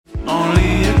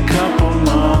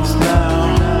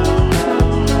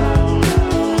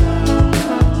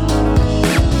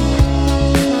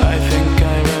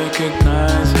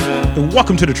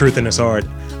Welcome to The Truth in This Art.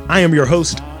 I am your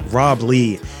host, Rob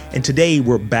Lee, and today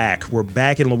we're back. We're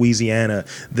back in Louisiana.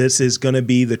 This is going to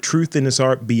be The Truth in This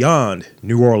Art beyond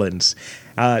New Orleans.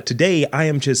 Today, I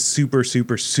am just super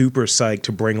psyched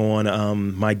to bring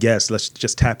on my guest. Let's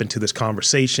just tap into this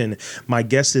conversation. My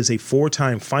guest is a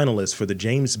 4-time finalist for the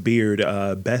James Beard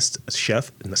Best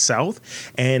Chef in the South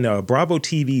and Bravo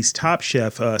TV's Top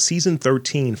Chef Season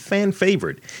 13 fan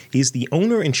favorite. He's the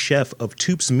owner and chef of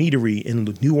Toups Meadery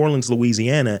in New Orleans,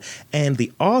 Louisiana, and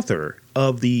the author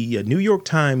of the New York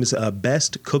Times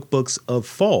Best Cookbooks of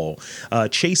Fall,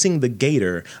 Chasing the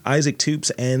Gator, Isaac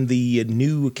Toups, and the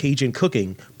New Cajun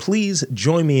Cooking. Please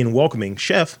join me in welcoming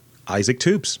Chef Isaac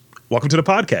Toups. Welcome to the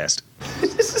podcast.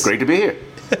 Great to be here.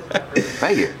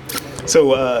 Thank you.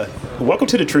 So, welcome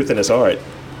to The Truth in This Art.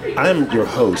 I'm your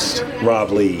host, Rob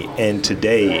Lee, and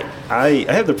today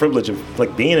I have the privilege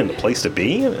of being in the place to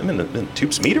be. I'm in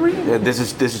Toups Meadery. Yeah, this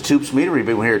is Toups Meadery.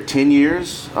 Been here 10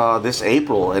 years this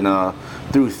April, and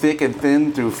through thick and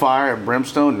thin, through fire and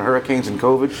brimstone and hurricanes and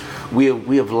COVID,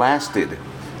 we have lasted.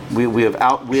 We have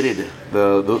outwitted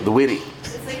the witty.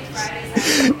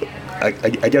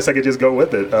 I guess I could just go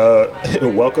with it.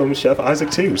 Welcome, Chef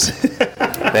Isaac Toups.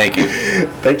 Thank you.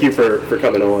 Thank you for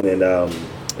coming on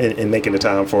and making the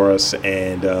time for us,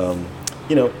 and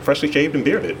freshly shaved and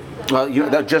bearded. Well,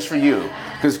 that just for you,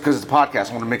 because it's a podcast.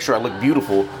 I want to make sure I look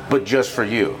beautiful, but just for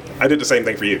you. I did the same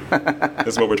thing for you.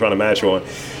 That's what we're trying to match on.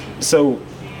 So,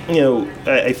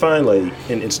 I find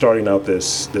in starting out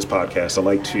this podcast, I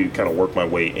like to kind of work my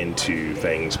way into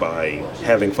things by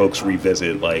having folks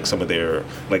revisit some of their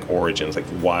origins,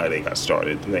 why they got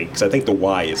started. Because I think the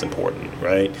why is important,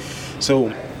 right?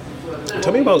 So,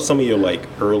 tell me about some of your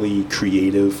early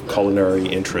creative culinary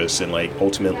interests and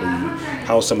ultimately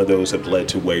how some of those have led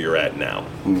to where you're at now.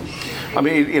 I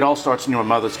mean, it all starts in your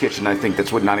mother's kitchen. I think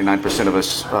that's what 99%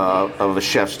 of us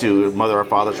chefs do. Mother, our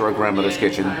fathers, or our grandmother's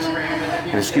kitchen.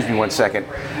 And excuse me 1 second.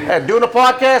 Hey, doing a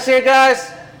podcast here,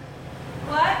 guys.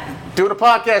 What? Doing a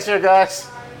podcast here, guys.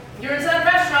 You're inside a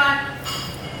restaurant.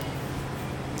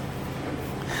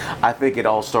 I think it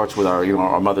all starts with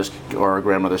our mother's or our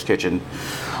grandmother's kitchen,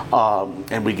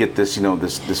 and we get this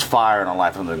this fire in our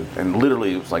life, and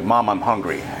literally it was like, Mom, I'm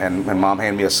hungry, and Mom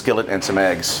handed me a skillet and some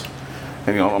eggs,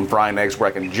 and I'm frying eggs where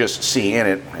I can just see in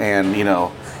it, and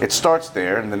it starts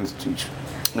there, and then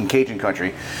in Cajun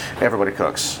country, everybody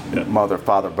cooks. Yeah. Mother,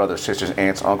 father, brothers, sisters,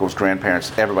 aunts, uncles,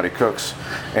 grandparents, everybody cooks,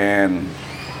 and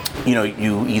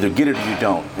you either get it or you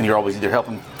don't, and you're always either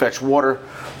helping fetch water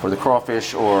for the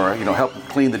crawfish, or help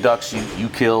clean the ducks you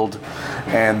killed.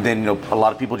 And then a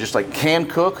lot of people just can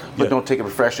cook, but don't take it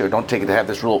professionally, or don't take it to have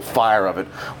this real fire of it.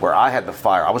 Where I had the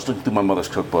fire, I was looking through my mother's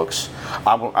cookbooks.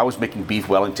 I was making beef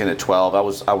Wellington at 12.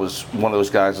 I was one of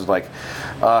those guys who's like,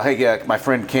 hey, yeah, my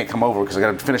friend can't come over because I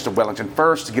got to finish the Wellington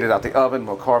first to get it out the oven.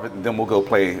 We'll carve it, and then we'll go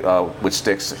play with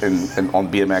sticks and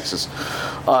on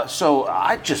BMXs. So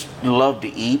I just love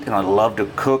to eat, and I love to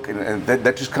cook, and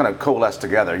that just kind of coalesced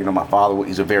together. My father,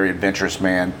 he's a very adventurous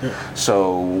man. Yeah.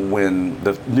 So when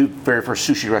the very first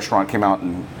sushi restaurant came out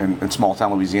in small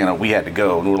town Louisiana, we had to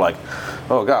go, and we were like,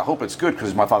 oh God, I hope it's good,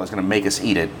 because my father's going to make us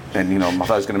eat it, and my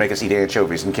father's going to make us eat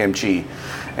anchovies and kimchi,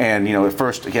 and at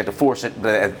first he had to force it,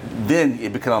 but then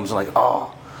it becomes like,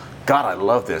 oh God, I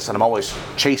love this, and I'm always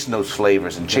chasing those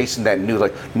flavors and chasing that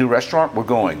new restaurant. We're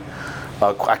going.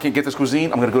 I can't get this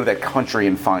cuisine. I'm going to go to that country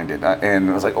and find it. And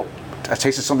I was like, oh, I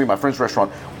tasted something at my friend's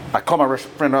restaurant. I called my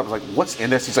friend up. I was like, what's in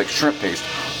this? He's like, shrimp paste.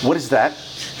 What is that?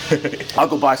 I'll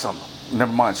go buy some.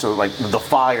 Never mind. So the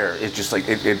fire is just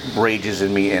it rages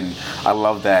in me, and I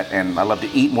love that, and I love to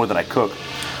eat more than I cook.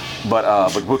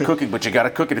 But we're cooking. But you got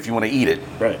to cook it if you want to eat it.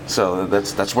 Right. So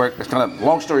that's where it's kind of,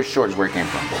 long story short, is where it came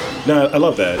from. No, I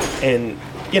love that, and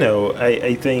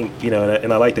I think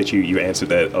and I like that you answered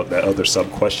that other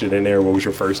sub question in there. What was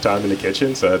your first time in the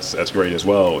kitchen? So that's great as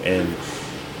well. And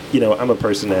I'm a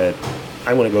person that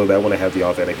I want to have the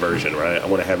authentic version, right? I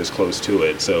want to have as close to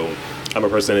it. So I'm a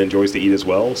person that enjoys to eat as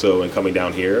well. So in coming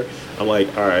down here, I'm like,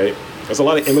 all right, there's a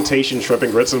lot of imitation shrimp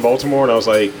and grits in Baltimore. And I was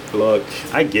like, look,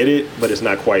 I get it, but it's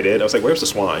not quite it. I was like, where's the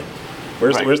swine?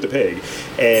 Where's the pig?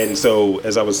 And so,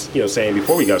 as I was saying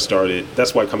before we got started,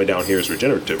 that's why coming down here is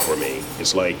regenerative for me.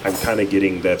 It's like I'm kind of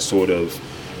getting that sort of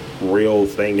real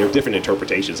thing. There are different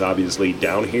interpretations, obviously,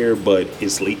 down here, but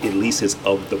at least it's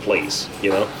of the place,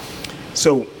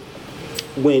 So,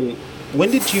 when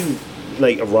did you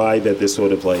arrive at this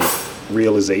sort of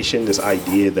realization, this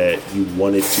idea that you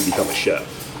wanted to become a chef?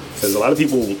 Because a lot of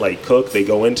people like cook, they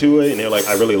go into it and they're like,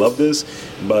 I really love this,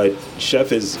 but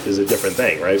chef is a different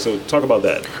thing, right? So talk about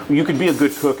that. You can be a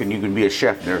good cook and you can be a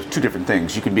chef. There are two different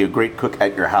things. You can be a great cook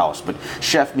at your house, but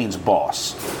chef means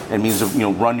boss. It means,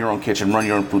 run your own kitchen, run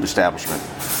your own food establishment.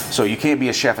 So you can't be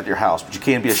a chef at your house, but you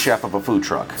can be a chef of a food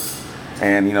truck.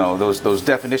 And those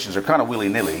definitions are kind of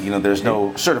willy-nilly. There's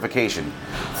no certification.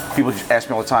 People just ask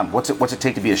me all the time, what's it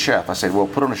take to be a chef? I say, well,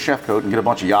 put on a chef coat and get a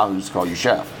bunch of yahoos to call you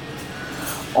chef.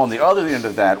 On the other end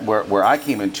of that, where I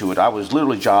came into it, I was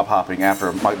literally job hopping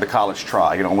after the college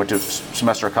try. I went to a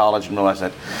semester of college and realized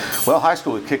that, well, high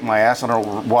school would kick my ass. I don't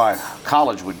know why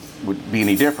college would be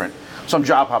any different. So I'm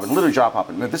job hopping, literally job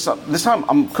hopping. This time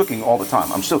I'm cooking all the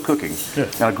time. I'm still cooking. Yeah.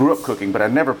 And I grew up cooking, but I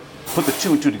never put the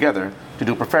two and two together to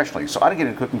do it professionally. So I didn't get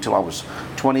into cooking until I was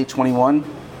 20, 21.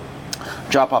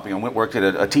 Job hopping. I worked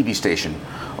at a TV station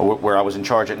where I was in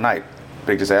charge at night.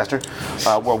 Big disaster.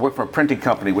 Where I worked for a printing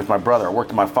company with my brother. I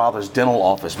worked in my father's dental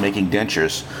office making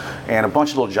dentures and a bunch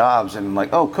of little jobs, and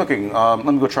cooking, let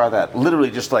me go try that.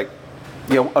 Literally just like,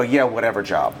 whatever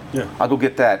job. Yeah. I'll go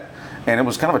get that. And it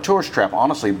was kind of a tourist trap,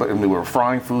 honestly, but we were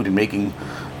frying food and making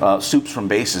soups from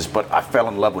bases, but I fell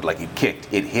in love with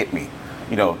it hit me.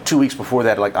 2 weeks before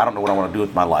that, I don't know what I want to do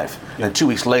with my life. Yeah. And 2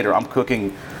 weeks later, I'm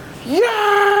cooking, yay!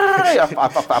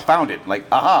 I found it,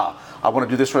 aha! I want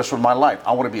to do this for the rest of my life.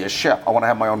 I want to be a chef. I want to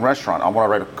have my own restaurant. I want to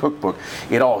write a cookbook.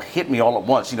 It all hit me all at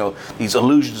once. These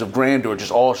illusions of grandeur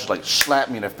just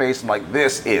slapped me in the face. I'm like,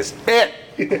 this is it.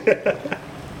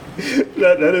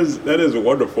 that is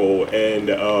wonderful.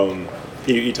 And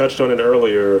you touched on it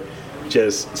earlier,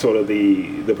 just sort of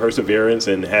the perseverance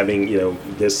and having,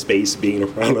 this space being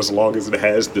around as long as it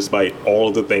has, despite all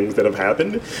of the things that have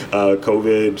happened,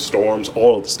 COVID, storms,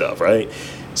 all of the stuff, right?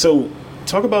 So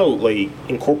talk about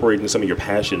incorporating some of your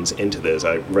passions into this.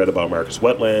 I read about America's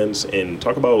Wetlands, and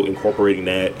talk about incorporating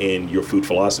that in your food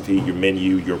philosophy, your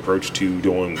menu, your approach to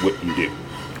doing what you do.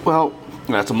 Well,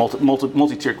 that's a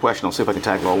multi-tiered question. I'll see if I can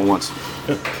tackle it all at once.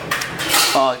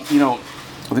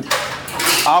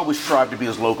 I always strive to be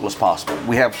as local as possible.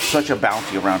 We have such a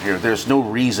bounty around here. There's no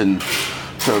reason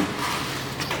to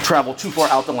travel too far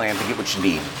out the land to get what you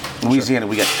need. In Louisiana,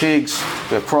 we got pigs,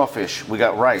 we have crawfish, we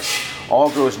got rice.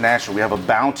 All grows natural. We have a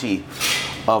bounty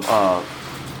of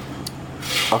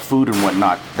food and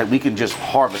whatnot that we can just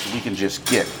harvest, we can just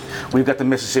get. We've got the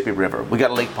Mississippi River, we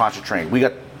got Lake Pontchartrain, we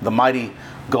got the mighty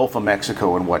Gulf of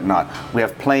Mexico and whatnot. We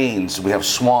have plains, we have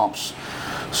swamps.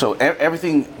 So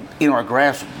everything in our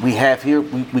grasp we have here,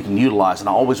 we can utilize, and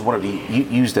I always wanted to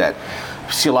use that.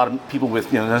 I see a lot of people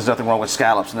with, there's nothing wrong with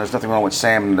scallops, and there's nothing wrong with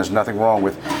salmon, and there's nothing wrong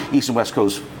with East and West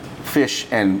Coast fish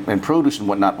and produce and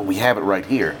whatnot, but we have it right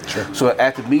here. Sure. So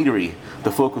at the meadery,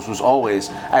 the focus was always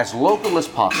as local as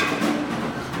possible.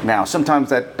 Now, sometimes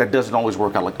that doesn't always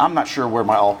work out. I'm not sure where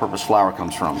my all-purpose flour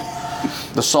comes from.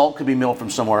 The salt could be milled from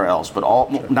somewhere else, but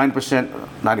 90%,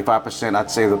 95%,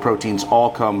 I'd say the proteins all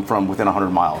come from within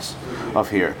 100 miles of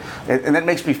here. And that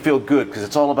makes me feel good, because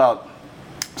it's all about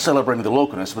celebrating the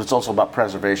localness, but it's also about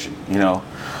preservation.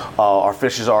 Our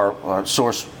fishes are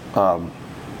sourced.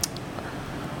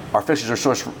 Our fishes are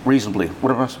sourced reasonably.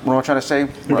 What am I trying to say?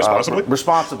 Responsibly?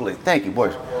 Responsibly. Thank you,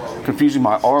 boy. Confusing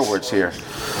my R words here.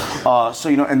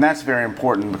 And that's very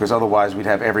important, because otherwise we'd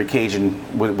have every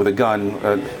Cajun with a gun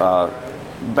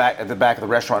back at the back of the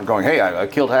restaurant going, hey, I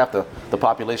killed half the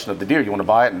population of the deer. You want to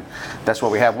buy it? And that's why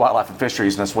we have wildlife and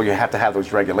fisheries, and that's why you have to have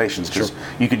those regulations, because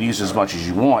you can use as much as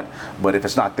you want, but if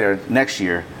it's not there next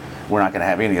year, we're not going to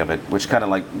have any of it, which kind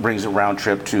of brings a round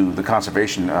trip to the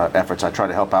conservation efforts I try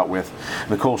to help out with,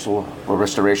 the coastal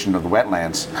restoration of the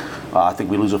wetlands. I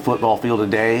think we lose a football field a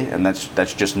day, and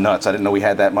that's just nuts. I didn't know we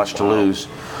had that much to lose.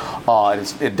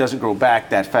 It doesn't grow back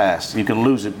that fast. You can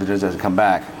lose it, but it doesn't come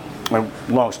back. And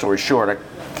long story short, I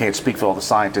can't speak for all the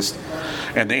scientists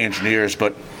and the engineers,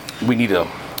 but we need to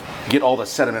get all the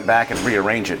sediment back and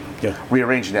rearrange it. Yeah.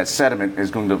 Rearranging that sediment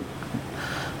is going to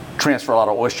transfer a lot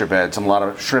of oyster beds and a lot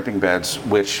of shrimping beds,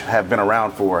 which have been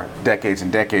around for decades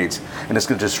and decades, and it's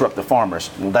going to disrupt the farmers.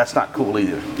 Well, that's not cool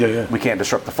either. Yeah. We can't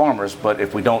disrupt the farmers, but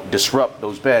if we don't disrupt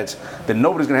those beds, then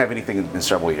nobody's going to have anything in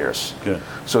several years. Yeah.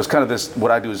 So it's kind of this, what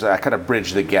I do is I kind of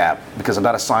bridge the gap, because I'm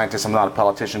not a scientist, I'm not a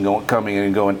politician coming in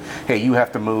and going, hey, you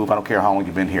have to move, I don't care how long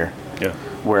you've been here. Yeah.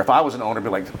 Where if I was an owner, I'd be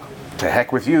like, to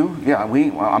heck with you. Yeah,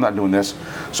 I'm not doing this.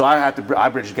 So I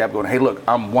bridge the gap going, hey, look,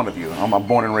 I'm one of you. I'm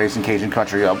born and raised in Cajun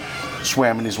country. I've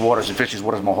swam in these waters and fished these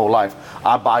waters my whole life.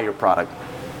 I buy your product.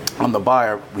 I'm the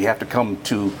buyer. We have to come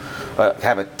to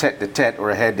have a tete-to-tete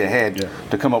or a head-to-head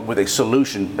to come up with a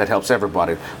solution that helps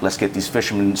everybody. Let's get these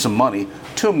fishermen some money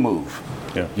to move.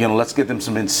 Yeah. Let's give them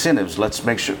some incentives. Let's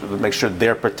make sure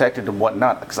they're protected and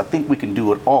whatnot, because I think we can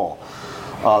do it all.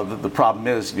 The problem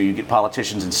is you get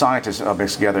politicians and scientists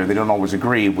mixed together, and they don't always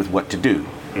agree with what to do.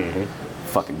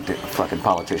 Fucking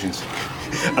politicians.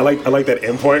 I like that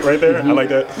endpoint right there. I like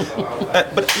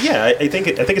that. But yeah, I think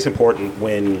it's important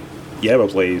when you have a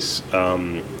place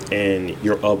and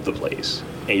you're of the place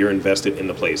and you're invested in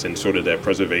the place and sort of that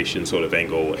preservation sort of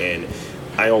angle. And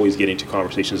I always get into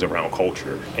conversations around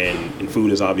culture, and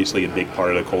food is obviously a big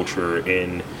part of the culture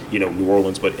in New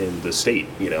Orleans, but in the state,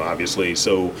 obviously.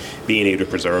 So being able to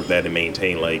preserve that and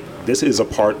maintain, like, this is a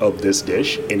part of this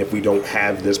dish, and if we don't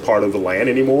have this part of the land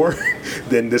anymore,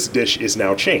 then this dish is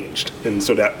now changed, and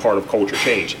so that part of culture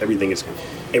changed. Everything is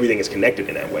connected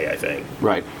in that way, I think.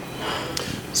 Right.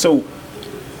 So.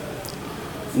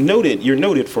 You're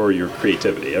noted for your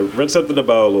creativity. I read something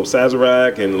about a little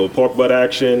Sazerac and a little pork butt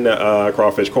action,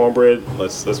 crawfish cornbread.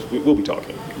 We'll be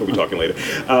talking. We'll be talking later.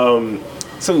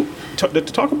 So to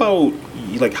talk about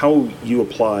like how you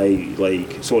apply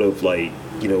like sort of like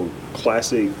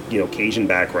classic Cajun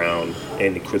background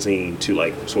and cuisine to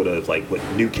like sort of like what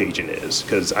New Cajun is,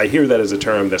 because I hear that as a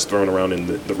term that's thrown around in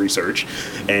the research,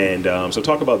 and so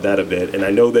talk about that a bit. And I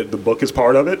know that the book is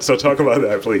part of it, so talk about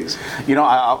that, please.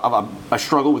 I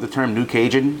struggle with the term New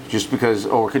Cajun just because,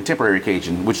 or contemporary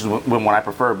Cajun, which is one I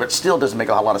prefer, but still doesn't make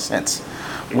a whole lot of sense.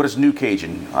 What is New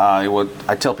Cajun?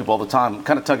 I tell people all the time,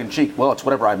 kind of tongue in cheek, well, it's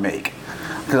whatever I make,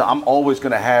 because I'm always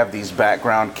going to have these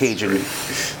background Cajun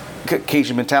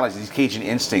mentalities, these Cajun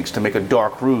instincts to make a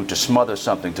dark roux, to smother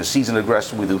something, to season it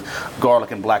aggressively with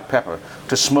garlic and black pepper,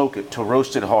 to smoke it, to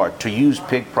roast it hard, to use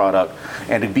pig product,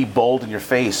 and to be bold in your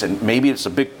face. And maybe it's a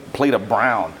big plate of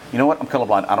brown. You know what? I'm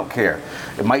colorblind. I don't care.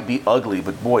 It might be ugly,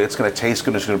 but boy, it's going to taste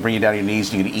good. It's going to bring you down to your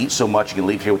knees. You're going to eat so much you can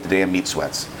leave here with the damn meat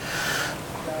sweats.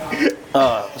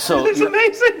 It's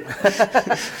amazing.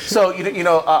 So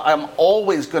I'm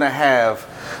always going to have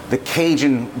the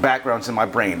Cajun backgrounds in my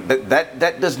brain.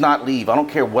 That does not leave. I don't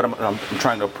care what I'm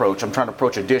trying to approach. I'm trying to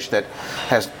approach a dish that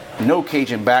has no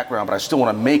Cajun background, but I still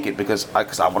want to make it because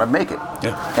I want to make it.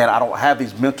 Yeah. And I don't have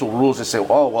these mental rules that say,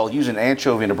 oh, well, using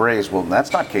anchovy in the braise, well,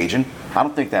 that's not Cajun. I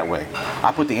don't think that way.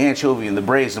 I put the anchovy in the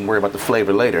braise and worry about the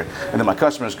flavor later. And then my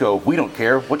customers go, we don't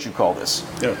care what you call this.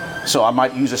 Yeah. So I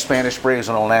might use a Spanish braise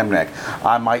on a lamb neck.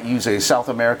 I might use a South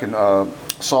American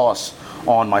sauce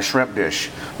on my shrimp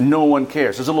dish. No one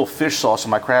cares. There's a little fish sauce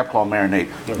in my crab claw marinade.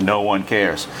 No one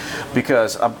cares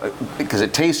because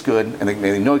it tastes good, and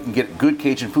they know you can get good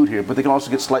Cajun food here, but they can also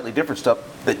get slightly different stuff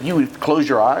that you would close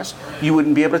your eyes, you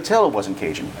wouldn't be able to tell it wasn't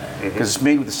Cajun because it's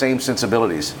made with the same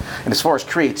sensibilities. And as far as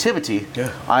creativity,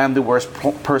 I am the worst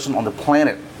person on the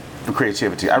planet for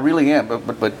creativity. I really am,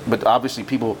 but obviously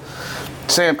people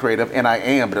say I'm creative, and I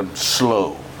am, but I'm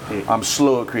slow. I'm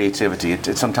slow at creativity.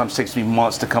 It sometimes takes me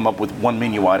months to come up with one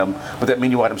menu item, but that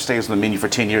menu item stays on the menu for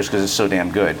 10 years because it's so damn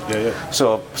good.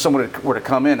 So if someone were to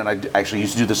come in, and I actually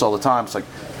used to do this all the time, it's like,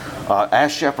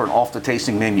 ask chef for an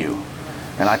off-the-tasting menu.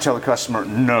 And I tell the customer,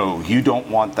 no, you don't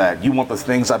want that. You want the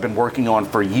things I've been working on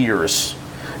for years.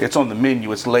 It's on the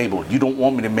menu, it's labeled. You don't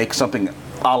want me to make something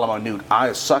a la minute.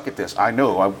 I suck at this. I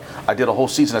know. I did a whole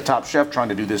season of Top Chef trying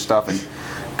to do this stuff, and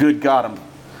good God,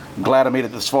 I'm glad I made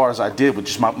it as far as I did with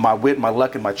just my wit, my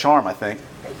luck, and my charm, I think.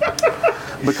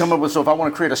 But come up with, so if I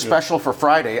want to create a special for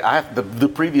Friday, I have the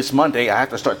previous Monday, I have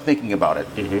to start thinking about it.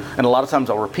 And a lot of times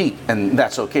I'll repeat, and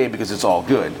that's okay because it's all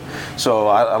good. So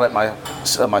I let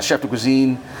my chef de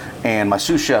cuisine and my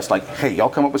sous chefs like, hey, y'all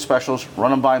come up with specials,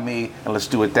 run them by me, and let's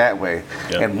do it that way.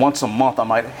 And once a month I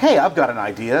might, hey, I've got an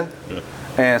idea.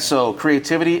 And so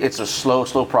creativity, it's a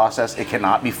slow process. It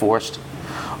cannot be forced.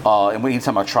 And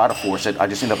anytime I try to force it, I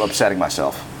just end up upsetting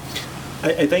myself.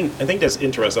 I think that's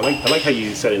interesting. I like how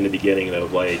you said in the beginning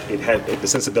of like it had the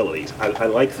sensibilities. I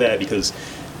like that because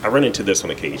I run into this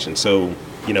on occasion. So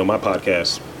my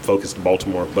podcast focused in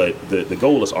Baltimore, but the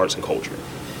goal is arts and culture.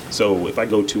 So if I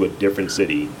go to a different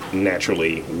city,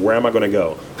 naturally, where am I going to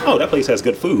go? Oh, that place has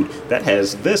good food. That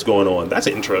has this going on. That's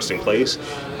an interesting place.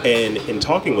 And in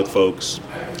talking with folks,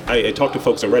 I talked to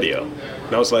folks on radio,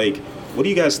 and I was like, what do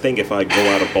you guys think if I go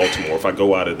out of Baltimore, if I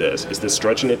go out of this? Is this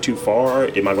stretching it too far?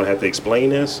 Am I going to have to explain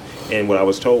this? And what I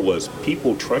was told was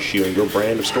people trust you in your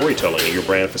brand of storytelling and your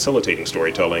brand facilitating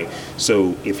storytelling.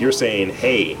 So if you're saying,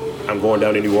 hey, I'm going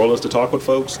down to New Orleans to talk with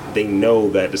folks, they know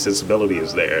that the sensibility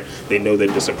is there. They know that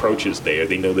this approach is there.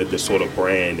 They know that this sort of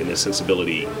brand and this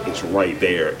sensibility is right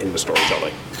there in the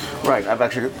storytelling. Right. I've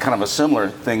actually kind of a similar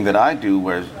thing that I do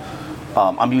where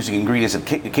I'm using ingredients that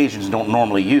Cajuns don't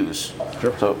normally use.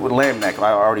 Sure. So with lamb neck,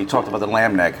 I already talked about the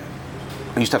lamb neck.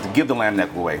 I used to have to give the lamb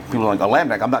neck away. People are like, a lamb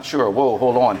neck? I'm not sure. Whoa,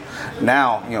 hold on.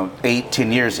 Now,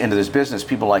 8-10 years into this business,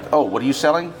 people are like, oh, what are you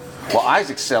selling? Well,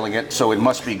 Isaac's selling it, so it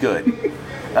must be good.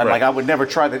 And like I would never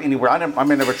try that anywhere. I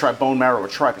may never try bone marrow or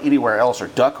tripe anywhere else or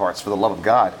duck hearts for the love of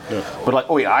God. Yeah. But like,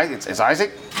 oh yeah, it's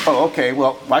Isaac. Oh okay,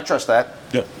 well I trust that.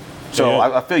 Yeah. So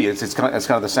Yeah. I feel you. It's kind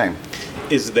of the same.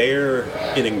 Is there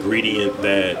an ingredient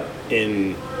that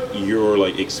in your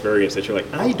like experience that you're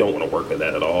like, I don't want to work with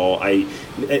that at all?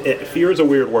 Fear is a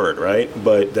weird word, right?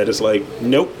 But that is like,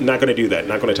 nope, not going to do that.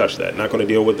 Not going to touch that. Not going to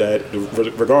deal with that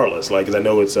regardless. Like, because I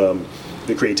know it's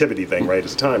the creativity thing, right?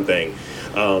 It's a time thing.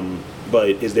 But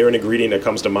is there an ingredient that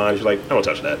comes to mind? You're like, I don't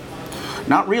touch that.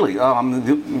 Not really.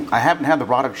 I haven't had the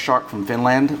rotted shark from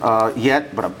Finland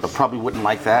yet, but I probably wouldn't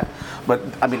like that. But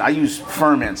I mean, I use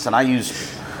ferments and I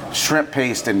use shrimp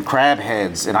paste and crab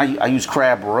heads, and I use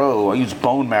crab roe, I use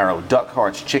bone marrow, duck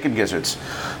hearts, chicken gizzards.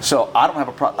 So I don't have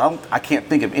a product. I can't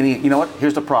think of any. You know what?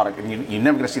 Here's the product, and you're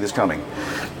never gonna see this coming.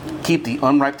 Keep the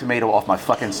unripe tomato off my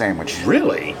fucking sandwich.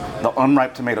 Really? The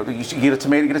unripe tomato. You get a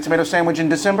tomato sandwich in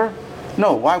December?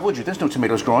 No, why would you? There's no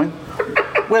tomatoes growing.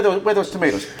 Where are those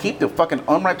tomatoes? Keep the fucking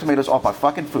unripe tomatoes off my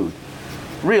fucking food.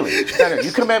 Really?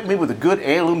 You come at me with a good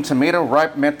heirloom tomato,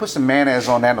 ripe, man, put some mayonnaise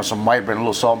on that or some white bread and a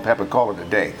little salt and pepper, call it a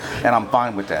day. And I'm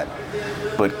fine with that.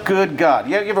 But good God,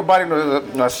 you ever bite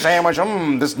into a sandwich?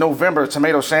 This November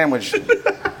tomato sandwich.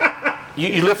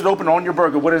 You lift it open on your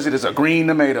burger. What is it? It's a green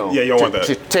tomato. Yeah, you don't want that.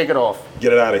 Take it off.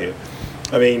 Get it out of here.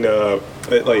 I mean,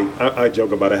 I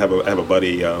joke about it. I have a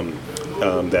buddy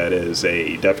that is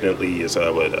a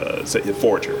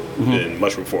forager and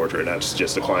mushroom forager, and that's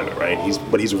just the climate, right?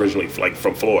 He's originally like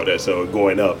from Florida, so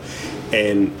going up,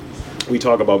 and we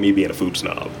talk about me being a food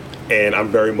snob, and I'm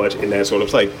very much in that sort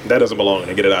of like that doesn't belong,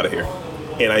 and get it out of here.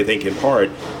 And I think in part,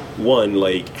 one,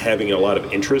 like having a lot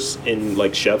of interest in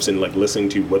like chefs and like listening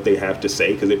to what they have to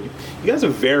say, because you guys are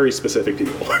very specific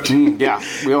people. Yeah,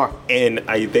 we are. And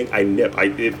I think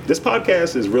if this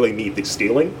podcast is really me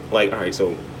stealing, like, all right,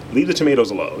 so leave the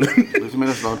tomatoes alone. Leave the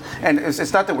tomatoes alone. And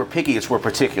it's not that we're picky, it's we're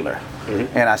particular.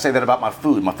 Mm-hmm. And I say that about my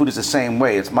food. My food is the same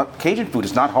way. Cajun food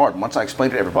is not hard. Once I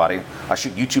explain it to everybody, I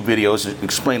shoot YouTube videos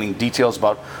explaining details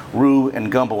about roux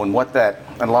and gumbo and what that,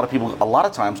 and a lot of people a lot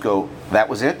of times go, that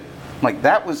was it? I'm like,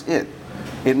 that was it.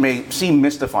 It may seem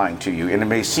mystifying to you, and it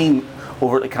may seem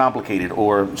overly complicated,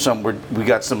 or we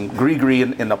got some gree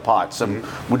in the pot,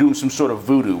 we're doing some sort of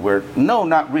voodoo, where no,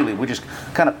 not really. We're just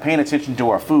kind of paying attention to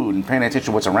our food and paying attention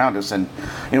to what's around us, and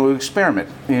we experiment.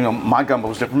 My gumbo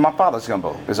is different from my father's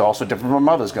gumbo. It's also different from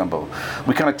my mother's gumbo.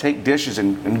 We kind of take dishes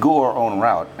and go our own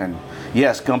route. And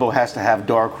yes, gumbo has to have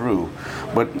dark roux,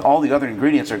 but all the other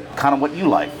ingredients are kind of what you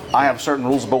like. I have certain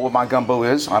rules about what my gumbo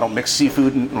is. I don't mix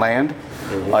seafood and land.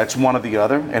 It's one or the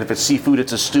other, and if it's seafood,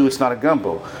 it's a stew, it's not a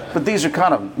gumbo. But these are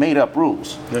kind of made up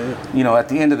rules. Yeah. At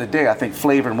the end of the day, I think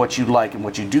flavor and what you like and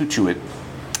what you do to it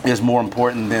is more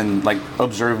important than like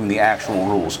observing the actual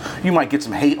rules. You might get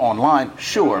some hate online,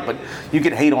 sure, but you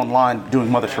get hate online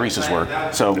doing Mother Teresa's work.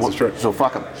 So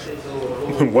fuck them.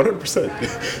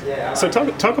 100%. So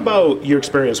talk about your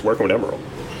experience working with Emerald.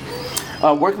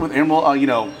 Working with Emerald,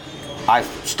 I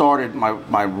started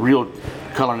my real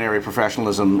culinary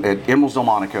professionalism at Emerald's Del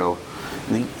Monaco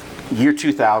in the year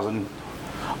 2000, and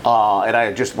I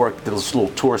had just worked at this little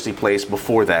touristy place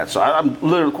before that. So I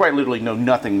quite literally know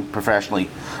nothing professionally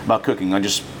about cooking. I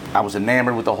was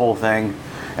enamored with the whole thing,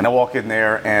 and I walk in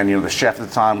there, and the chef at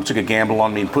the time took a gamble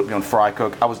on me and put me on fry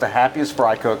cook. I was the happiest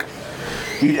fry cook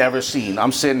you'd ever seen.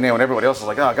 I'm sitting there when everybody else is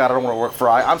like, oh God, I don't want to work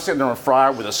fry. I'm sitting there on fry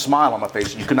with a smile on my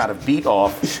face you could not have beat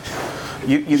off.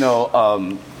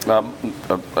 A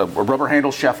rubber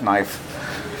handle chef knife,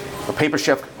 a paper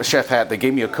chef hat. They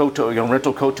gave me a coat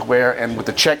rental coat to wear, and with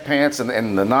the check pants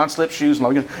and the non-slip shoes, and I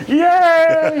was going,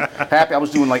 yay! Happy. I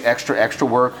was doing like extra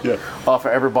work for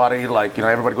everybody. Like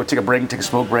everybody go take a break and take a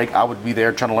smoke break. I would be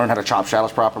there trying to learn how to chop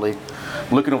shallots properly.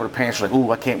 Looking over the pantry, like,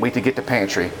 ooh, I can't wait to get to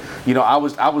pantry. I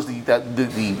was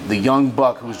the young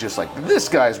buck who was just like, this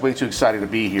guy's way too excited to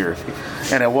be here,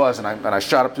 and it was. And I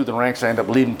shot up through the ranks. I ended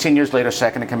up leaving 10 years later,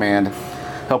 second in command.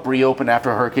 Helped reopen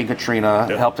after Hurricane Katrina.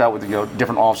 Yep. Helped out with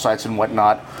different offsites and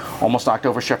whatnot. Almost knocked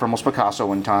over Chef Emerald's Picasso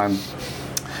one time.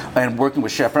 And working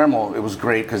with Chef Emerald, it was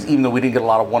great because even though we didn't get a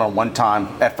lot of one-on-one time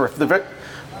at first, the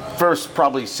first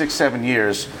probably 6-7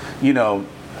 years,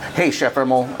 hey, Chef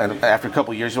Emerald, and after a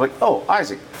couple of years, you're like, oh,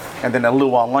 Isaac. And then a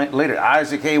little while later,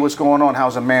 Isaac, hey, what's going on?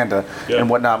 How's Amanda? Yep. And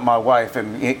whatnot, my wife.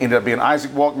 And it ended up being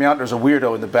Isaac walked me out, there's a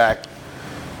weirdo in the back.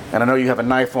 And I know you have a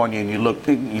knife on you, and you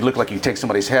look like you take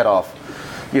somebody's head off.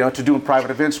 To doing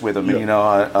private events with him,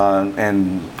 yep.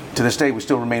 And to this day we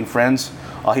still remain friends.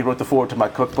 He wrote the foreword to my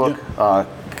cookbook. Yep.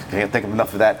 Can't think of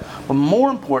enough of that. But more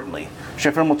importantly,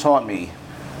 Chef Emerald taught me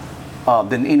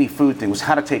than any food thing was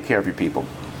how to take care of your people.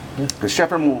 Because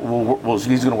Chef Emerald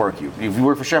he's going to work you. If you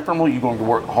work for Chef Emerald, you're going to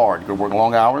work hard. You're going to work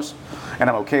long hours. and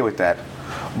I'm okay with that.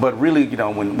 But really,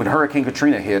 when Hurricane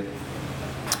Katrina hit,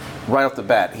 right off the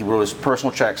bat, he wrote his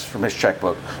personal checks from his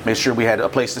checkbook, made sure we had a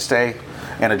place to stay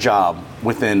and a job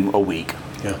within a week.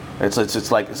 Yeah.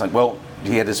 It's like well,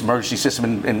 he had this emergency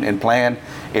system in plan.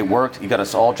 It worked. He got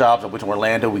us all jobs. I went to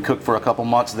Orlando. We cooked for a couple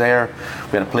months there.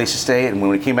 We had a place to stay, and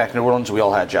when we came back to New Orleans, we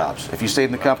all had jobs. If you stayed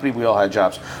in the company, we all had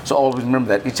jobs. So always remember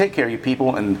that. You take care of your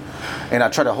people, and I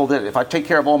try to hold it. If I take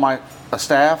care of all my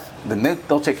staff, then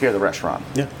they'll take care of the restaurant.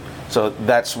 Yeah. So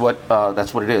that's what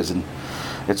it is, and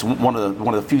it's one of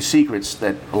the few secrets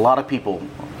that a lot of people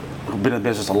who've been in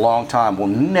business a long time will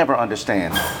never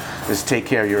understand is take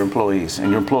care of your employees. And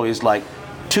your employees like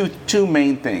two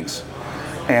main things.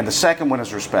 And the second one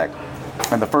is respect.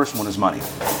 And the first one is money.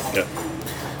 Yeah.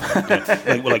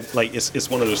 Yeah. Like it's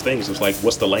one of those things. It's like,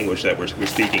 what's the language that we're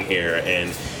speaking here?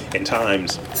 And in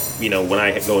times, when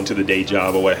I go into the day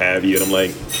job or what have you, and I'm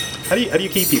like, how do you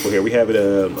keep people here? We have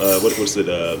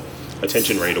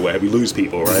attention rate or whatever. We lose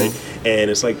people, right? Mm-hmm.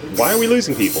 And it's like, why are we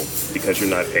losing people? Because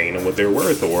you're not paying them what they're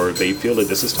worth, or they feel that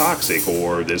this is toxic,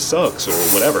 or this sucks,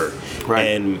 or whatever. Right.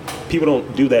 And people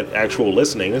don't do that actual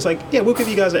listening. It's like, yeah, we'll give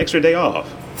you guys an extra day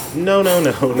off. No.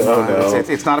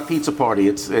 It's not a pizza party.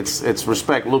 It's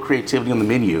respect, a little creativity on the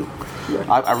menu.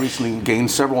 Yeah. I recently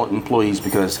gained several employees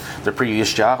because their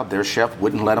previous job, their chef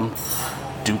wouldn't let them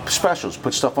do specials,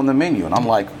 put stuff on the menu. And I'm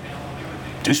like,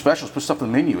 do specials, put stuff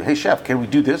on the menu. Hey, chef, can we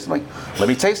do this? I'm like, let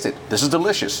me taste it. This is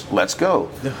delicious. Let's go.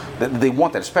 Yeah. They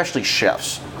want that, especially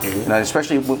chefs. Mm-hmm.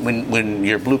 Especially when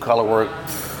your blue collar work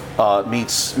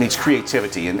meets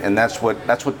creativity, and that's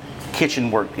what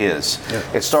kitchen work is. Yeah.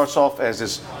 It starts off as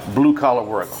this blue collar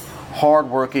work, hard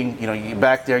working. You're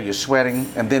back there, you're sweating,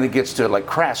 and then it gets to like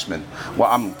craftsman.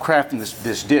 Well, I'm crafting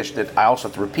this dish that I also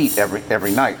have to repeat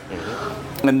every night.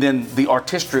 Mm-hmm. And then the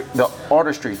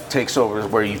artistry takes over,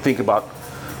 where you think about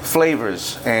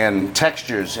flavors and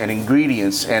textures and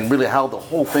ingredients and really how the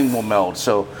whole thing will meld.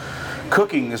 So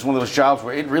cooking is one of those jobs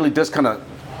where it really does kind of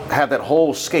have that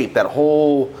whole scape, that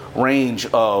whole range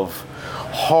of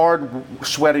hard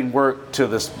sweating work to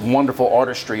this wonderful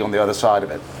artistry on the other side of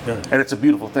it. Yeah. And it's a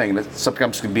beautiful thing. It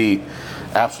sometimes can be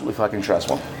absolutely fucking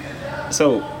stressful.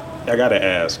 So I gotta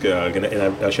ask, and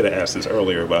I should have asked this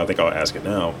earlier, but I think I'll ask it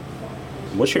now.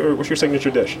 What's your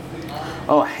signature dish?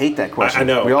 Oh, I hate that question. I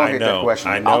know. We all hate that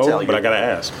question. I know, I'll tell you. But I gotta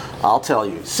ask. I'll tell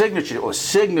you.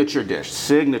 Signature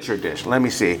dish. Let me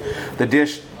see. The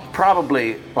dish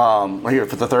probably here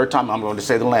for the third time. I'm going to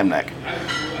say the lamb neck,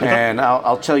 and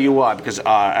I'll tell you why. Because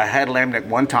I had lamb neck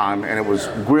one time, and it was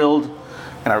grilled,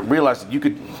 and I realized that you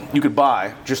could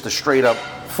buy just a straight up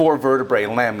 4 vertebrae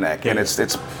lamb neck, and it's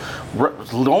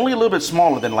only a little bit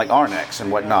smaller than like our necks and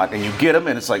whatnot, and you get them,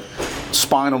 and it's like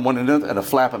spine on one end and a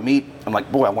flap of meat. I'm like,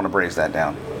 boy, I want to braise that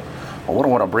down. Well, what do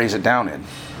I want to braise it down in?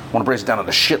 I want to braise it down in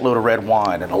a shitload of red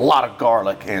wine and a lot of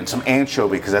garlic and some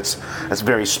anchovy, because that's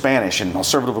very Spanish, and I'll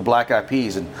serve it with black-eyed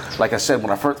peas. And like I said,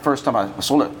 when first time I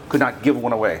sold it, could not give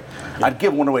one away. Yeah. I'd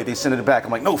give one away, they send it back.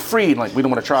 I'm like, no, free. And like, we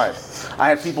don't want to try it. I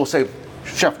had people say,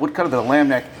 chef, what kind of the lamb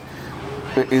neck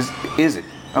is it?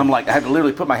 I'm like, I had to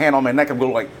literally put my hand on my neck and go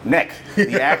like, neck,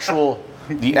 the actual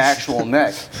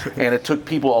neck. And it took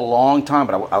people a long time,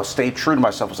 but I stayed true to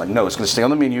myself. I was like, no, it's going to stay on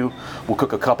the menu. We'll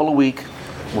cook a couple a week.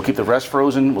 We'll keep the rest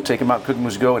frozen. We'll take them out, cook them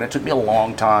as we go. And it took me a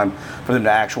long time for them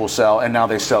to actually sell, and now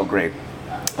they sell great.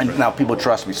 And now people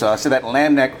trust me. So I said that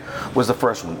lamb neck was the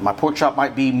first one. My pork chop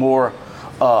might be more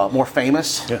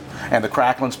famous, yeah. And the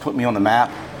cracklings put me on the map.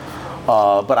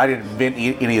 But I didn't invent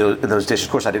any of those dishes.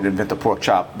 Of course, I didn't invent the pork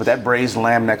chop. But that braised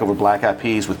lamb neck over black-eyed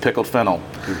peas with pickled fennel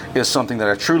is something that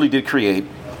I truly did create.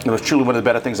 It was truly one of the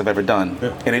better things I've ever done.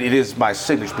 Yeah. And it is my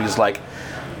signature, because like,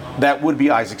 that would be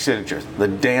Isaac's signature, the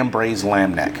damn braised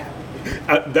lamb neck.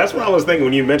 That's what I was thinking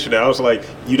when you mentioned it. I was like,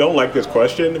 you don't like this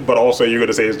question, but also you're going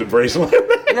to say it's the braised lamb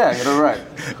neck. Yeah, you're right.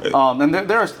 And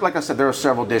there are, like I said, there are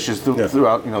several dishes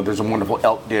throughout. There's a wonderful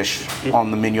elk dish on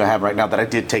the menu I have right now that I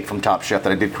did take from Top Chef,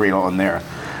 that I did create on there.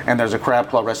 And there's a crab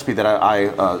claw recipe that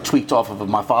I tweaked off of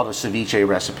my father's ceviche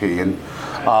recipe. And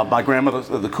my grandmother,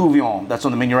 the couvion that's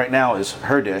on the menu right now, is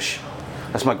her dish.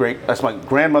 That's my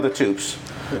grandmother Toups.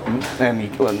 And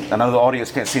I know the audience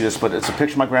can't see this, but it's a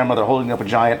picture of my grandmother holding up a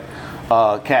giant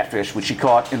catfish, which she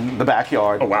caught in the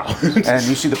backyard. Oh, wow. And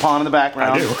you see the pond in the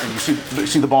background. I do. And you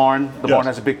see the barn. The barn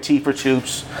has a big T for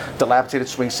Toups, dilapidated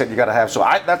swing set you got to have. So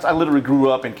I literally grew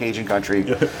up in Cajun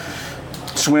country.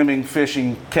 Swimming,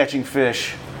 fishing, catching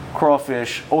fish,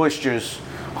 crawfish, oysters,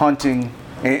 hunting,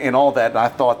 and all that. And I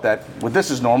thought that, well,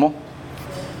 this is normal.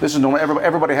 This is normal.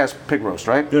 Everybody has pig roast,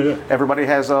 right? Yeah. Everybody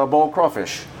has boiled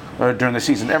crawfish during the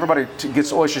season. Everybody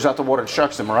gets oysters out the water and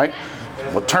shucks them, right?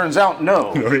 Well, it turns out,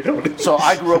 no. No, they don't. So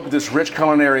I grew up with this rich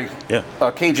culinary Yeah.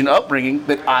 Cajun upbringing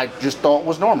that I just thought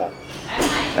was normal.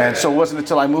 And so it wasn't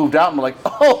until I moved out and I'm like,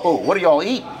 oh, what do y'all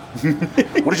eat?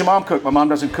 What does your mom cook? My mom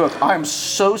doesn't cook. I'm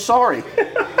so sorry.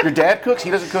 Your dad cooks? He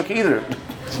doesn't cook either.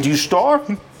 Do you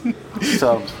starve?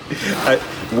 So,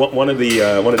 one of the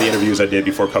interviews I did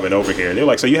before coming over here, and they're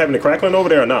like, "So you having the crackling over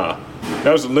there or nah?"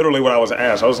 That was literally what I was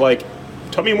asked. I was like,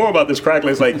 "Tell me more about this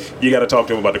crackling." It's like, you got to talk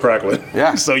to him about the crackling.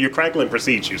 Yeah. So your crackling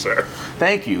precedes you, sir.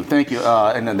 thank you.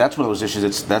 And then that's one of those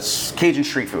dishes. That's Cajun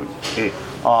street food,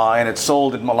 and it's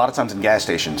sold a lot of times in gas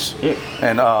stations,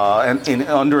 and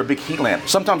under a big heat lamp.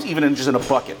 Sometimes even just in a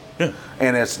bucket. Yeah.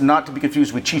 And it's not to be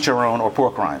confused with chicharron or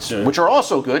pork rinds, which are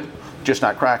also good, just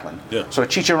not crackling. Yeah. So a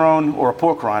chicharron or a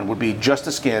pork rind would be just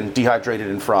the skin, dehydrated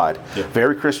and fried,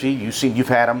 very crispy. You've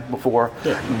had them before,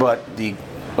 but the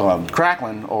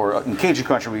crackling, or in Cajun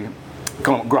country we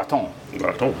call them gratin.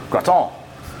 Gratin.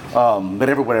 But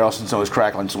everywhere else is known as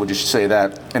crackling, so we'll just say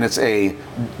that. And it's a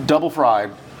double fried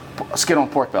skin on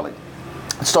pork belly.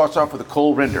 It starts off with a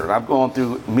cold render, and I've gone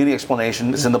through many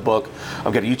explanations. It's in the book.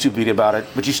 I've got a YouTube video about it,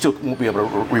 but you still won't be able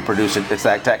to reproduce it. It's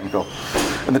that technical.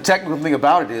 And the technical thing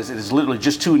about it is literally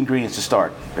just 2 ingredients to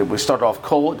start. We start off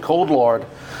cold lard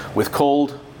with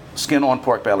cold skin on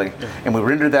pork belly, and we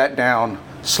render that down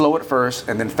slow at first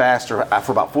and then faster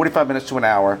for about 45 minutes to an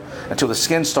hour until the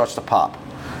skin starts to pop.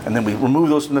 And then we remove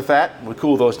those from the fat, we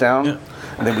cool those down,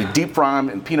 and then we deep fry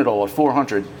them in peanut oil at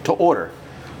 400 to order.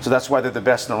 So that's why they're the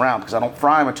best in the round, because I don't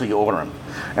fry them until you order them.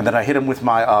 And then I hit them with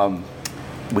my,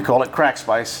 we call it crack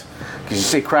spice, because you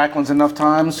say cracklings enough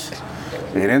times,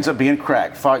 it ends up being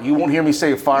crack. You won't hear me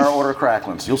say fire order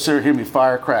cracklings. You'll hear me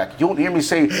fire crack. You won't hear me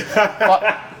say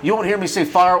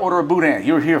fire order a boudin.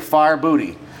 You'll hear fire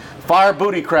booty. Fire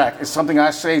booty crack is something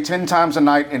I say 10 times a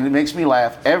night, and it makes me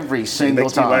laugh every single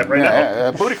time. Me laugh right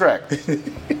now. Booty crack.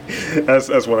 That's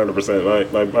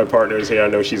 100%. My partner is here. I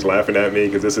know she's laughing at me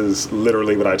because this is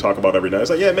literally what I talk about every night. It's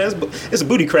like, yeah, man, it's a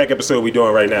booty crack episode we're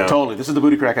doing right now. Totally. This is the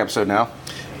booty crack episode now.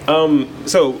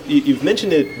 So you've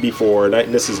mentioned it before,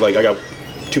 and this is like, I got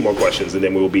 2 more questions, and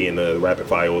then we'll be in the rapid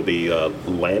fire with the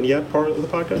lanyard part of the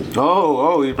podcast.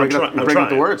 You're breaking up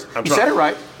the words. You said it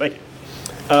right. Thank you.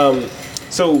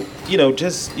 So,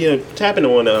 just, tapping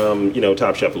on,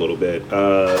 Top Chef a little bit,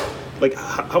 like,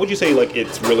 how would you say, like,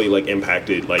 it's really, like,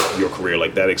 impacted, like, your career,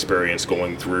 like, that experience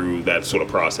going through that sort of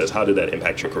process? How did that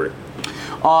impact your career?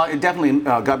 It definitely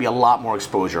got me a lot more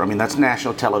exposure. I mean, that's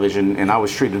national television, and I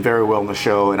was treated very well on the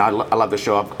show, and I love the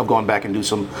show. I've gone back and do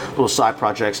some little side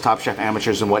projects, Top Chef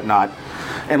amateurs and whatnot,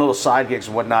 and little side gigs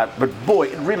and whatnot. But boy,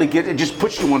 it just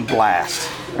puts you on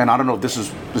blast. And I don't know if this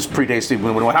predates the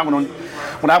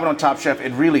when I went on Top Chef,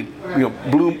 it really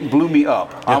blew me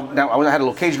up. Now I had a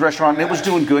little Cajun restaurant, and it was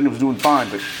doing good, and it was doing fine,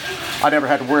 but I never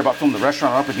had to worry about filming the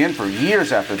restaurant up again for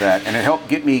years after that, and it helped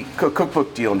get me a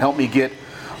cookbook deal and helped me get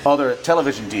other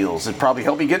television deals. It probably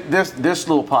helped me get this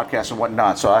little podcast and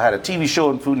whatnot. So I had a TV show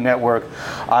on Food Network.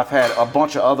 I've had a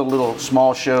bunch of other little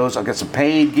small shows. I've got some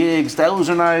paid gigs. Those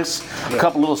are nice. Yeah. A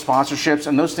couple little sponsorships,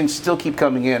 and those things still keep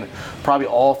coming in. Probably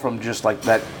all from just like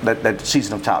that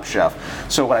season of Top Chef.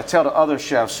 So what I tell to other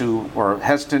chefs who are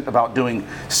hesitant about doing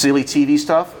silly TV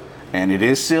stuff, and it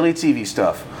is silly TV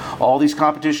stuff. All these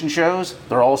competition shows,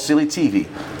 they're all silly TV.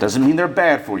 Doesn't mean they're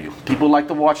bad for you. People like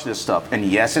to watch this stuff. And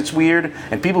yes, it's weird,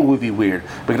 and people will be weird,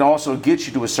 but it can also get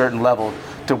you to a certain level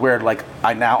to where, like,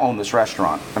 I now own this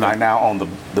restaurant, and I now own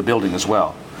the building as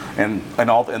well. And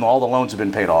all the loans have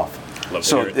been paid off.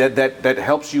 So that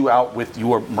helps you out with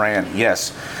your brand.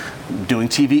 Yes, doing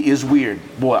TV is weird.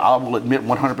 Boy, I will admit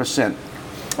 100%.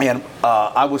 And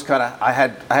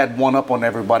I had one up on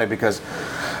everybody because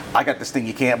I got this thing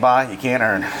you can't buy, you can't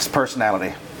earn. It's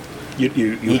personality.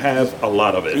 You have a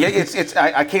lot of it.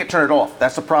 Yeah, I can't turn it off.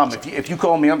 That's the problem. If you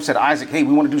call me up and said, Isaac, hey,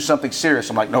 we want to do something serious,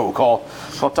 I'm like, no, call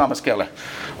Thomas Keller.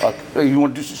 You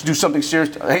want to do something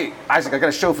serious? Hey, Isaac, I got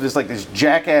a show for this. Like, this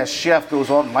jackass chef goes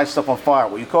on and lights stuff on fire.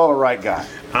 Well, you call the right guy.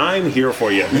 I'm here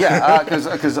for you. Yeah,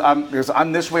 because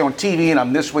I'm this way on TV, and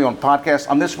I'm this way on podcasts.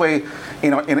 I'm this way,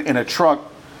 in a truck.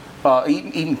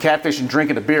 Eating catfish and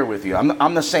drinking a beer with you.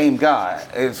 I'm the same guy.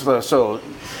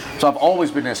 So I've always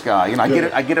been this guy.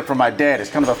 I get it from my dad.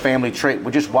 It's kind of a family trait,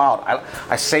 which is wild.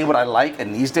 I say what I like,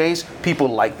 and these days people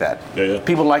like that. Yeah.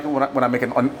 People like it when I make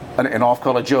an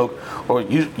off-color joke or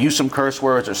use some curse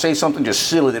words or say something just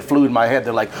silly that flew in my head.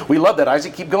 They're like, "We love that,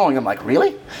 Isaac. Keep going." I'm like,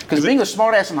 "Really?" Because being a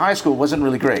smartass in high school wasn't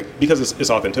really great. Because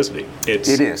it's authenticity. It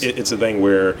is. It's a thing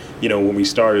where when we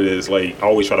started, is like I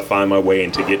always try to find my way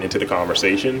into getting into the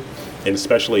conversation. And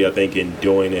especially, I think, in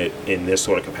doing it in this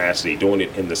sort of capacity, doing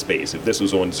it in the space. If this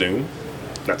was on Zoom,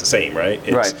 not the same, right?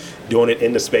 It's Right. doing it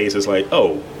in the space is like,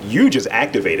 oh, you just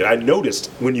activated. I noticed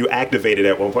when you activated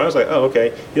at one point. I was like, oh,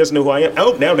 okay, he doesn't know who I am.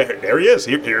 Oh, now there he is.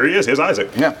 Here he is. Here's Isaac.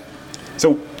 Yeah.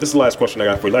 So this is the last question I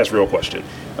got for you. Last real question.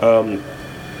 I'm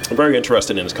very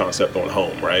interested in this concept on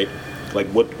home, right? Like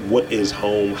what is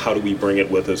home? How do we bring it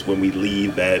with us when we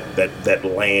leave that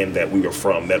land that we were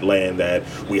from, that land that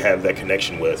we have that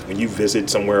connection with? When you visit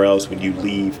somewhere else, when you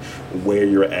leave where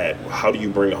you're at, how do you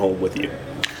bring home with you?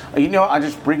 I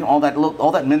just bring all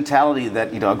that mentality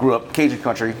that, I grew up Cajun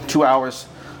country, 2 hours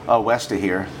west of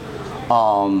here.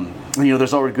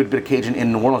 There's already a good bit of Cajun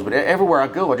in New Orleans, but everywhere I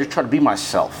go, I just try to be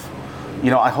myself.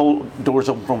 I hold doors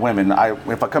open for women.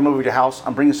 If I come over to your house,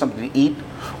 I'm bringing something to eat,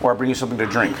 or I bring you something to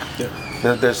drink. Yeah.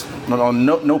 There's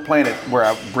no planet where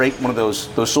I break one of those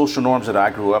social norms that I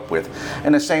grew up with.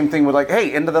 And the same thing with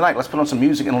hey, end of the night, let's put on some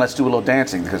music and let's do a little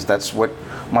dancing, because that's what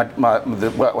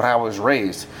what I was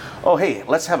raised. Oh, hey,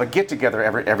 let's have a get together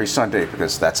every Sunday,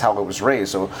 because that's how I was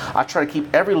raised. So I try to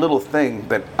keep every little thing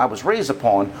that I was raised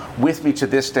upon with me to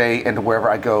this day and to wherever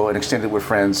I go, and extend it with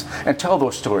friends and tell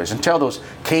those stories and tell those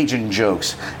Cajun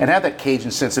jokes and have that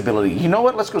Cajun sensibility. You know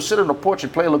what? Let's go sit on the porch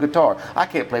and play a little guitar. I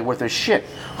can't play worth a shit.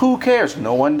 Who cares?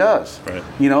 No one does. Right.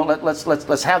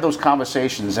 Let's have those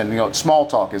conversations. And small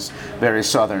talk is very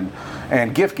Southern,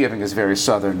 and gift giving is very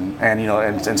Southern,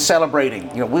 and celebrating.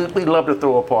 We love to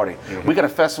throw a party. Mm-hmm. We got a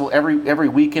festival every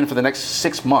weekend for the next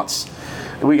 6 months.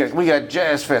 We got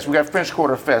Jazz Fest, we got French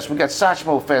Quarter Fest, we got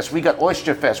Sashmo Fest, we got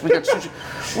Oyster Fest, we got sushi.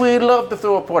 We love to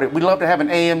throw a party. We love to have an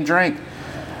AM drink.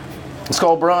 It's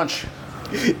called brunch.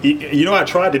 I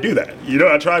tried to do that.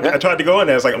 I tried to go in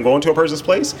there. It's like, I'm going to a person's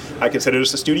place. I consider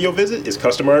this a studio visit. It's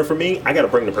customary for me. I got to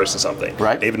bring the person something.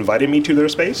 Right. They've invited me to their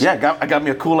space. Yeah, I got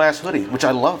me a cool ass hoodie, which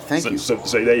I love. Thank you. So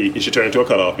it should turn into a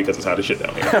cutoff, because it's hot as shit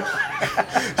down here.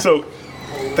 So,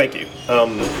 thank you.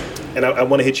 And I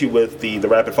want to hit you with the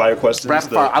rapid fire questions. Rapid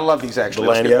fire. I love these actually.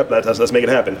 Let's make it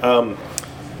happen. I'm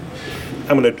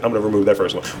gonna remove that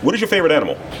first one. What is your favorite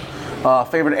animal?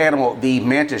 Favorite animal, the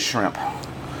mantis shrimp.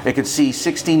 It can see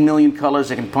 16 million colors.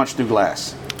 It can punch through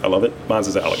glass. I love it. Mine's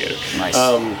is an alligator. Nice.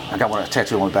 I got one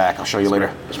tattoo on my back. I'll show you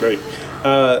later. That's great.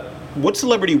 What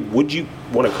celebrity would you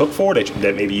want to cook for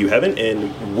that maybe you haven't,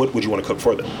 and what would you want to cook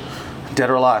for them? Dead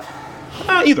or alive?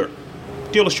 Either.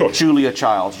 Dealer's choice. Julia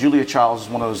Childs. Julia Childs is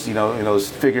one of those,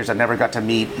 those figures I never got to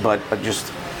meet, but just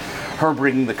her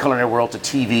bringing the culinary world to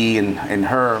TV and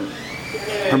her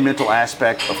mental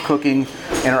aspect of cooking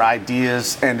and her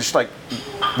ideas, and just like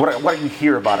what you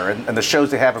hear about her and the shows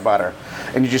they have about her,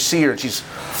 and you just see her and she's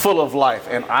full of life.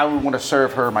 And I would want to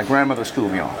serve her my grandmother's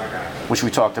couvillon, which we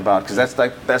talked about, because that's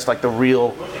like the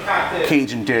real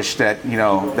Cajun dish that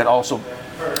that also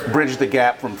bridges the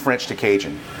gap from French to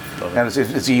Cajun. And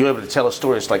it's you're able to tell a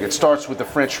story. It's like it starts with the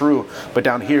French roux, but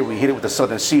down here we hit it with the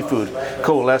southern seafood,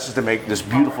 coalesces to make this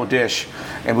beautiful dish.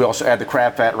 And we also add the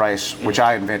crab fat rice, which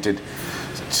I invented,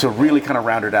 to really kind of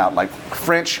round it out. Like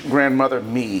French grandmother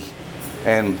me,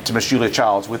 and to Miss Julia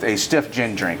Childs with a stiff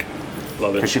gin drink.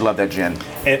 Love it. Because she loved that gin.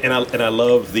 And I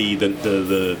love the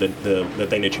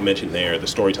thing that you mentioned there, the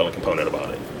storytelling component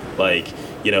about it. Like,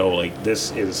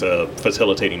 this is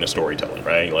facilitating the storytelling,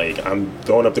 right? Like, I'm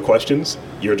throwing up the questions,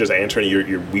 you're just answering,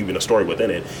 you're weaving a story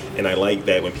within it. And I like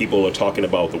that when people are talking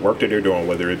about the work that they're doing,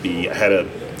 whether it be, I had to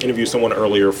interview someone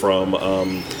earlier from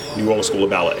New Orleans School of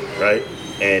Ballet, right?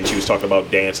 And she was talking about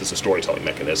dance as a storytelling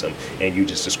mechanism, and you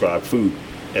just described food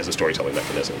as a storytelling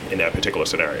mechanism in that particular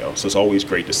scenario. So it's always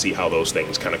great to see how those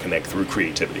things kind of connect through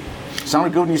creativity.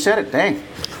 Sounded good when you said it, dang.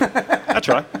 I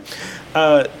try.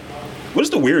 What is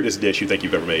the weirdest dish you think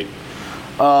you've ever made?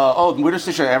 The weirdest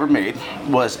dish I ever made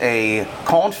was a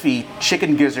confit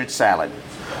chicken gizzard salad.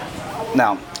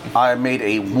 Now, I made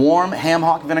a warm ham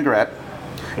hock vinaigrette,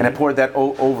 and I poured that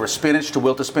over spinach to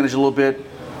wilt the spinach a little bit,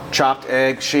 chopped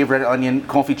egg, shaved red onion,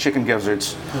 confit chicken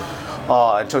gizzards,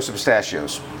 and toasted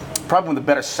pistachios. Probably one of the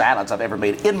better salads I've ever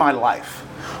made in my life.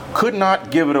 Could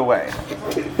not give it away.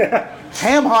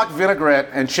 Ham hock vinaigrette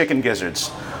and chicken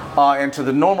gizzards. And to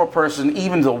the normal person,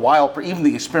 even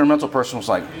the experimental person was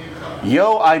like,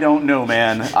 yo, I don't know,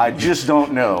 man. I just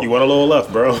don't know. You went a little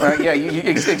left, bro. Yeah,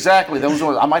 exactly.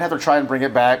 I might have to try and bring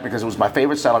it back, because it was my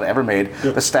favorite salad I ever made.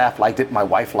 Yep. The staff liked it. My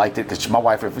wife liked it, because my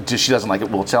wife, if she doesn't like it,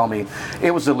 will tell me.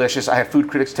 It was delicious. I had food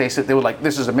critics taste it. They were like,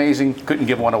 this is amazing. Couldn't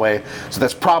give one away. So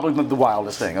that's probably the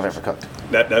wildest thing I've ever cooked.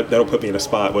 That'll put me in a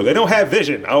spot where they don't have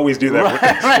vision. I always do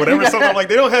that. Right. Whenever something I'm like,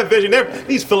 they don't have vision. They're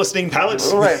these Philistine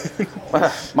palates. Right.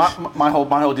 My whole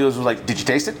deal was like, did you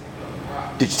taste it?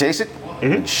 Did you taste it?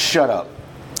 Mm-hmm. Shut up.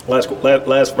 Last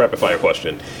rapid fire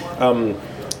question.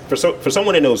 For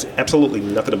someone that knows absolutely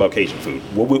nothing about Cajun food,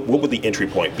 what would the entry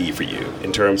point be for you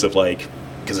in terms of like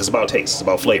because it's about taste, it's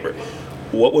about flavor.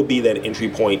 What would be that entry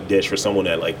point dish for someone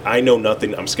that, like, I know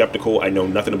nothing, I'm skeptical, I know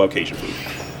nothing about Cajun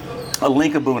food? A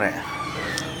linka boudin.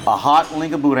 A hot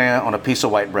linka boudin on a piece of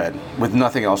white bread with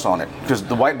nothing else on it. Because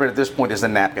the white bread at this point is the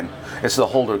napkin. It's the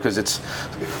holder, because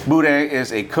boudin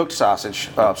is a cooked sausage.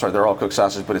 Sorry, they're all cooked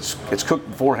sausage, but it's cooked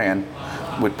beforehand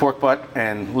with pork butt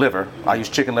and liver. I use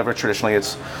chicken liver. Traditionally,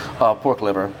 it's pork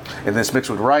liver. And then it's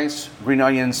mixed with rice, green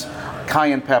onions,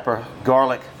 cayenne pepper,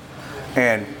 garlic,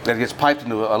 and then it gets piped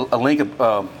into a linka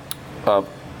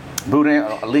boudin,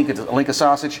 a linka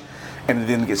sausage, and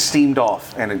then it gets steamed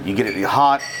off. And you get it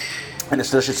hot. And it's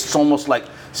delicious. It's almost like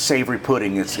savory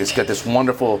pudding. It's got this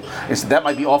wonderful, that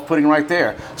might be off-putting right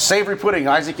there. Savory pudding,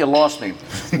 Isaac, you lost me.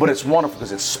 But it's wonderful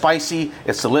because it's spicy,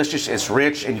 it's delicious, it's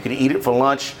rich, and you can eat it for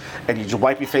lunch, and you just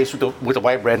wipe your face with the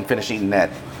white bread and finish eating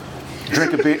that.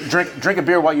 Drink a beer, drink a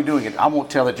beer while you're doing it. I won't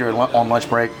tell that you're on lunch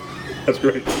break. That's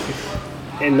great.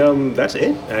 And that's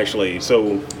it, actually.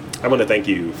 So I want to thank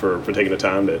you for taking the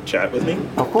time to chat with me.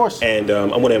 Of course. And I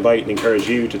want to invite and encourage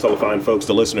you to tell the fine folks,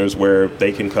 the listeners, where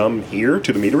they can come here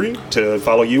to the meadery to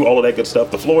follow you, all of that good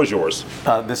stuff. The floor is yours.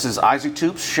 This is Isaac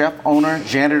Toups, chef, owner,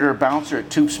 janitor, bouncer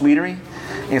at Toups Meadery.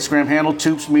 Instagram handle,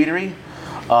 Toups Meadery.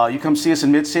 You come see us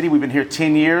in Mid-City. We've been here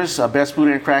 10 years. Best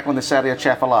food and crack on the Saturday at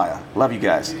Chafalaya. Love you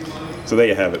guys. So there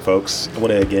you have it, folks. I want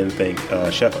to again thank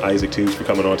Chef Isaac Toups for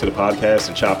coming on to the podcast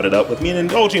and chopping it up with me and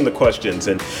indulging the questions.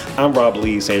 And I'm Rob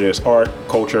Lee, saying there's art,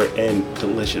 culture, and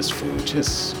delicious food.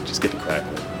 Just get the crack.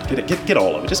 Get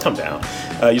all of it. Just come down.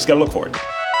 You just got to look for it.